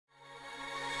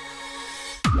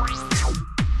Hi,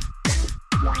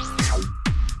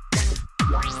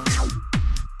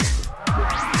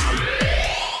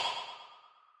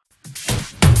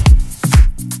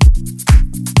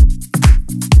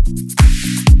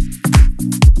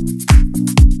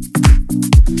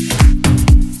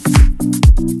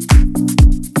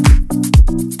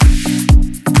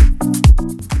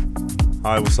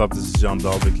 what's up? This is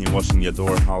Dahlback and you're watching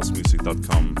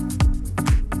YadorHouseMusic.com.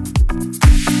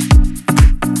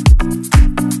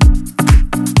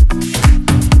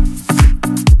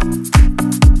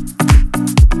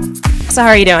 So how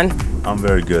are you doing? I'm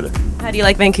very good. How do you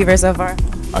like Vancouver so far?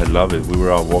 I love it. We were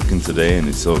out walking today and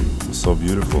it's so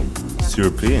beautiful. It's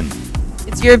European.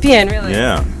 It's European, really?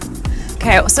 Yeah.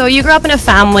 Okay, so you grew up in a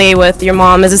family with your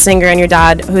mom as a singer and your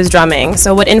dad who's drumming.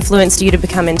 So what influenced you to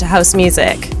become into house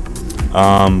music?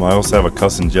 I also have a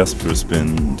cousin, Jesper, who's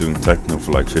been doing techno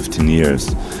for like 15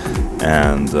 years.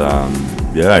 And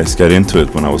yeah, I just got into it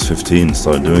when I was 15 and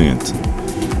started doing it.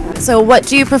 So what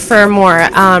do you prefer more,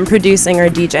 producing or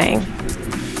DJing?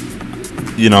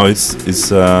 You know, it's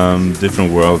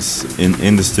different worlds.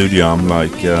 In the studio, I'm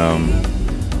like,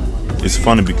 it's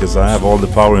funny because I have all the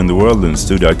power in the world in the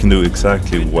studio. I can do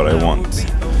exactly what I want.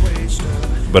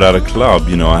 But at a club,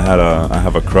 you know, I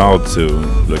have a crowd to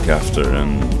look after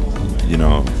and, you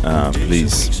know,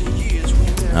 please.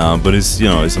 But it's, you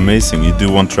know, it's amazing. You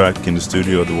do one track in the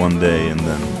studio the one day and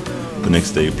then the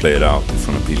next day you play it out in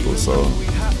front of people. So,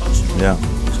 yeah.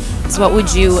 So what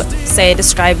would you say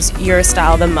describes your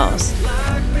style the most?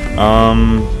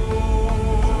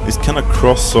 It's kind of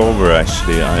crossover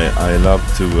actually. I love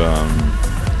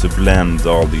to blend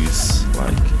all these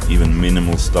like even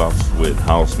minimal stuff with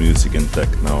house music and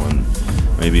techno and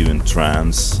maybe even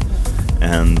trance.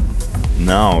 And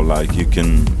now like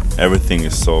everything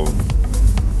is so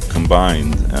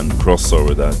combined and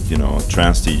crossover that, you know,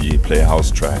 trance DJ play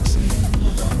house tracks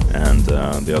and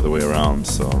the other way around.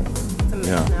 So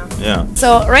yeah.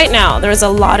 So right now there's a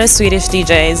lot of Swedish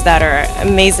DJs that are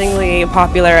amazingly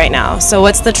popular right now. So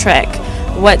what's the trick?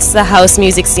 What's the house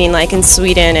music scene like in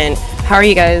Sweden, and how are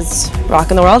you guys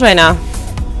rocking the world right now?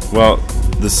 Well,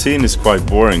 the scene is quite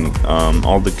boring.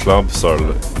 All the clubs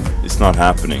it's not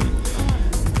happening.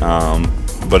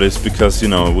 But it's because, you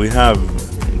know, we have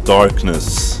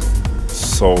darkness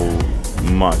so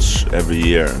much every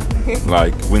year.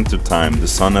 Like winter time, the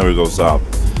sun never goes up.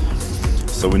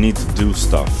 So we need to do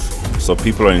stuff. So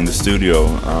people are in the studio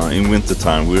in winter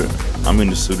time. I'm in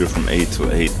the studio from 8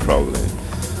 to 8 probably,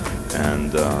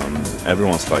 and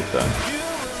everyone's like that.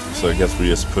 So I guess we're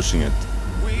just pushing it.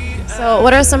 So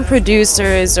what are some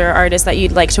producers or artists that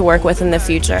you'd like to work with in the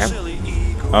future?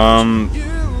 I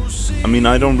mean,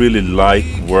 I don't really like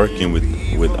working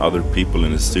with other people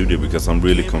in the studio because I'm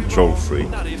really control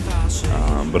freak.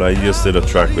 But I just did a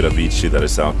track with Avicii that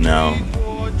is out now.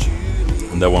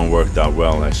 And that one worked out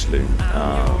well actually,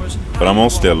 but I'm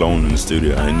mostly alone in the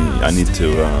studio. I need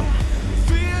to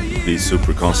be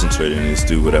super concentrated and just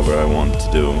do whatever I want to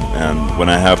do. And when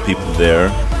I have people there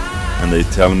and they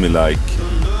tell me like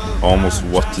almost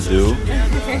what to do,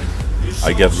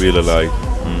 I get really like,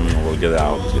 well, get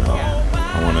out, you know.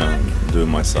 I want to do it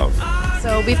myself.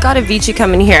 So we've got Avicii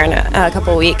coming here in a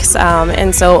couple of weeks,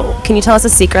 and so can you tell us a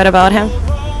secret about him?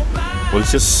 Well,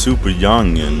 he's just super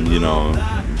young and, you know,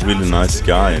 really nice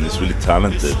guy, and he's really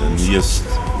talented, and he's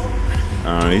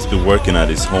been working at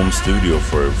his home studio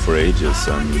for ages,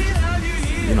 and,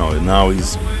 you know, now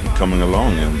he's coming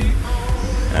along and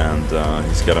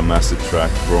he's got a massive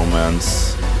track,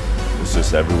 Romance. It's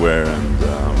just everywhere, and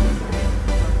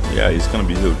yeah, he's gonna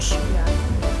be huge.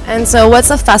 And so what's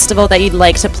a festival that you'd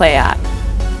like to play at?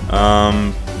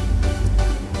 I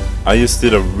just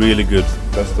did a really good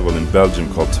festival in Belgium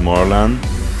called Tomorrowland,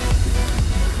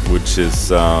 which is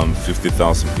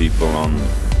 50,000 people on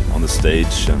the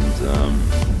stage, and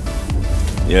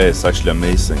yeah, it's actually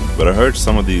amazing. But I heard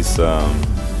some of these,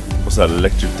 what's that,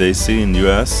 Electric Daisy in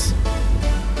US?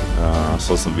 I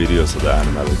saw some videos of that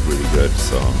and that looked really good.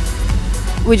 So,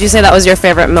 would you say that was your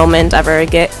favorite moment ever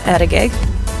at a gig?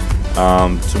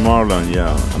 Tomorrowland,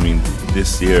 yeah. I mean,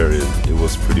 this year it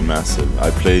was pretty massive.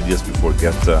 I played just before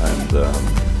Geta, and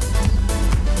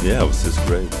yeah, it was just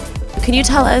great. Can you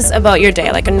tell us about your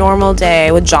day, like a normal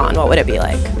day with John? What would it be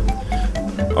like?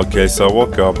 Okay, so I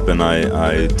woke up and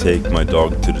I take my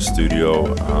dog to the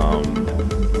studio.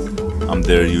 I'm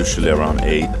there usually around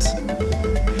 8,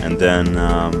 and then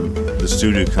the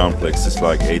studio complex is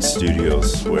like 8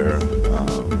 studios where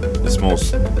it's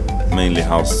mainly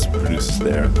house producers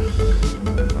there.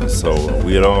 So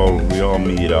we all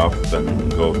meet up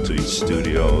and go to each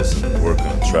studios and work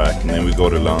on a track, and then we go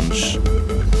to lunch.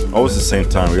 Always the same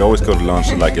time. We always go to lunch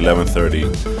at like 11:30,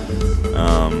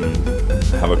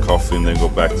 have a coffee, and then go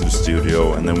back to the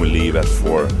studio, and then we leave at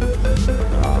 4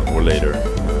 or later.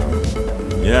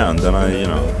 Yeah, and then I,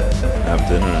 have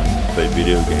dinner and play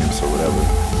video games or whatever.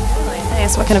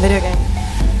 Nice. What kind of video game?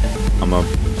 I'm a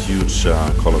huge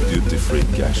Call of Duty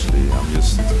freak, actually. I'm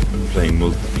just playing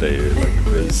multiplayer like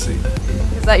crazy.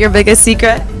 Is that your biggest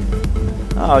secret?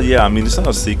 Oh yeah, I mean, it's not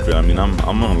a secret. I mean,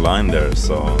 I'm online there,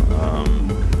 so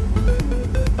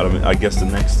I guess the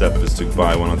next step is to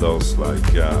buy one of those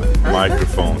like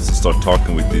microphones and start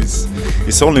talking with these.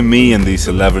 It's only me and these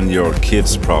 11-year-old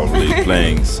kids probably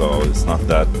playing, so it's not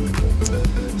that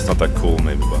cool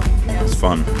maybe, but it's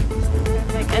fun.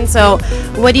 And so,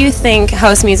 what do you think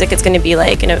house music is going to be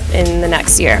like in the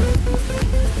next year?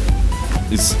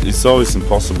 It's always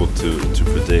impossible to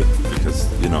predict because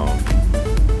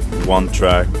one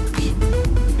track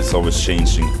is always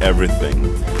changing everything.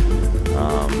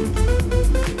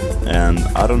 And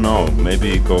I don't know,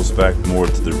 maybe it goes back more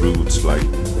to the roots, like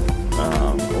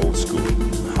old school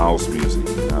house music,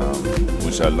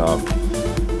 which I love.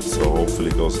 So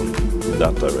hopefully it goes in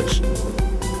that direction.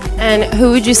 And who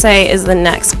would you say is the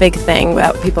next big thing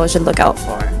that people should look out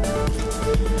for?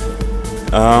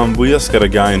 We just got a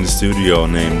guy in the studio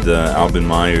named Albin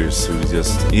Myers,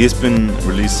 he's been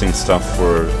releasing stuff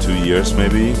for 2 years,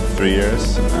 maybe 3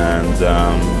 years, and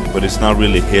but it's not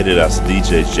really hit it as a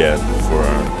DJ yet for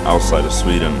outside of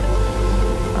Sweden.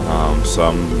 So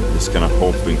I'm just kind of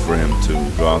hoping for him to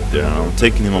go out there, and I'm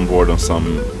taking him on board on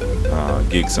some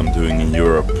gigs I'm doing in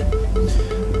Europe.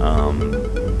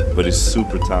 But he's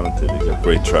super talented, he's got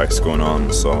great tracks going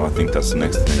on, so I think that's the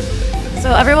next thing.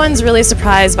 So everyone's really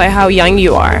surprised by how young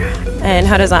you are, and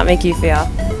how does that make you feel?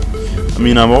 I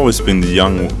mean, I've always been the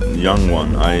young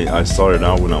one. I started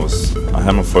out I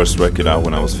had my first record out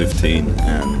when I was 15,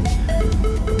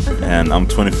 and I'm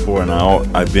 24, and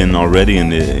I've been already in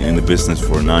the business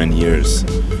for 9 years,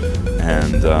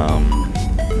 and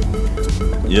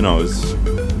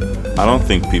I don't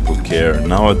think people care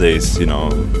nowadays.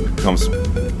 Comes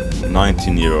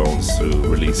 19-year-olds who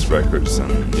release records, and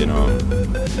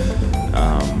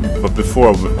but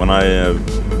before, when I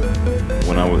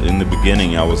was in the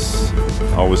beginning, I was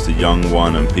always the young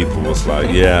one, and people was like,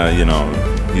 yeah,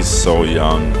 he's so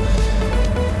young,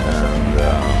 and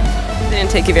They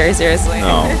didn't take you very seriously.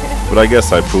 no, but I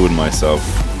guess I proved myself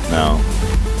now.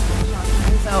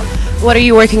 So, what are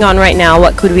you working on right now?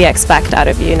 What could we expect out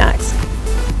of you next?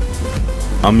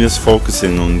 I'm just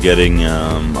focusing on getting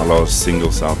a lot of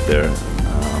singles out there.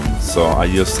 So I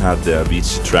just had the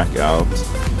Avicii track out,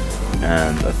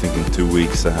 and I think in 2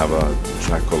 weeks I have a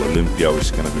track called Olympia, which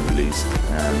is going to be released.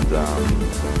 And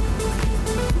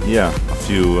yeah, a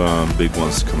few big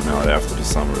ones coming out after the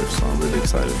summer, so I'm really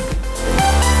excited.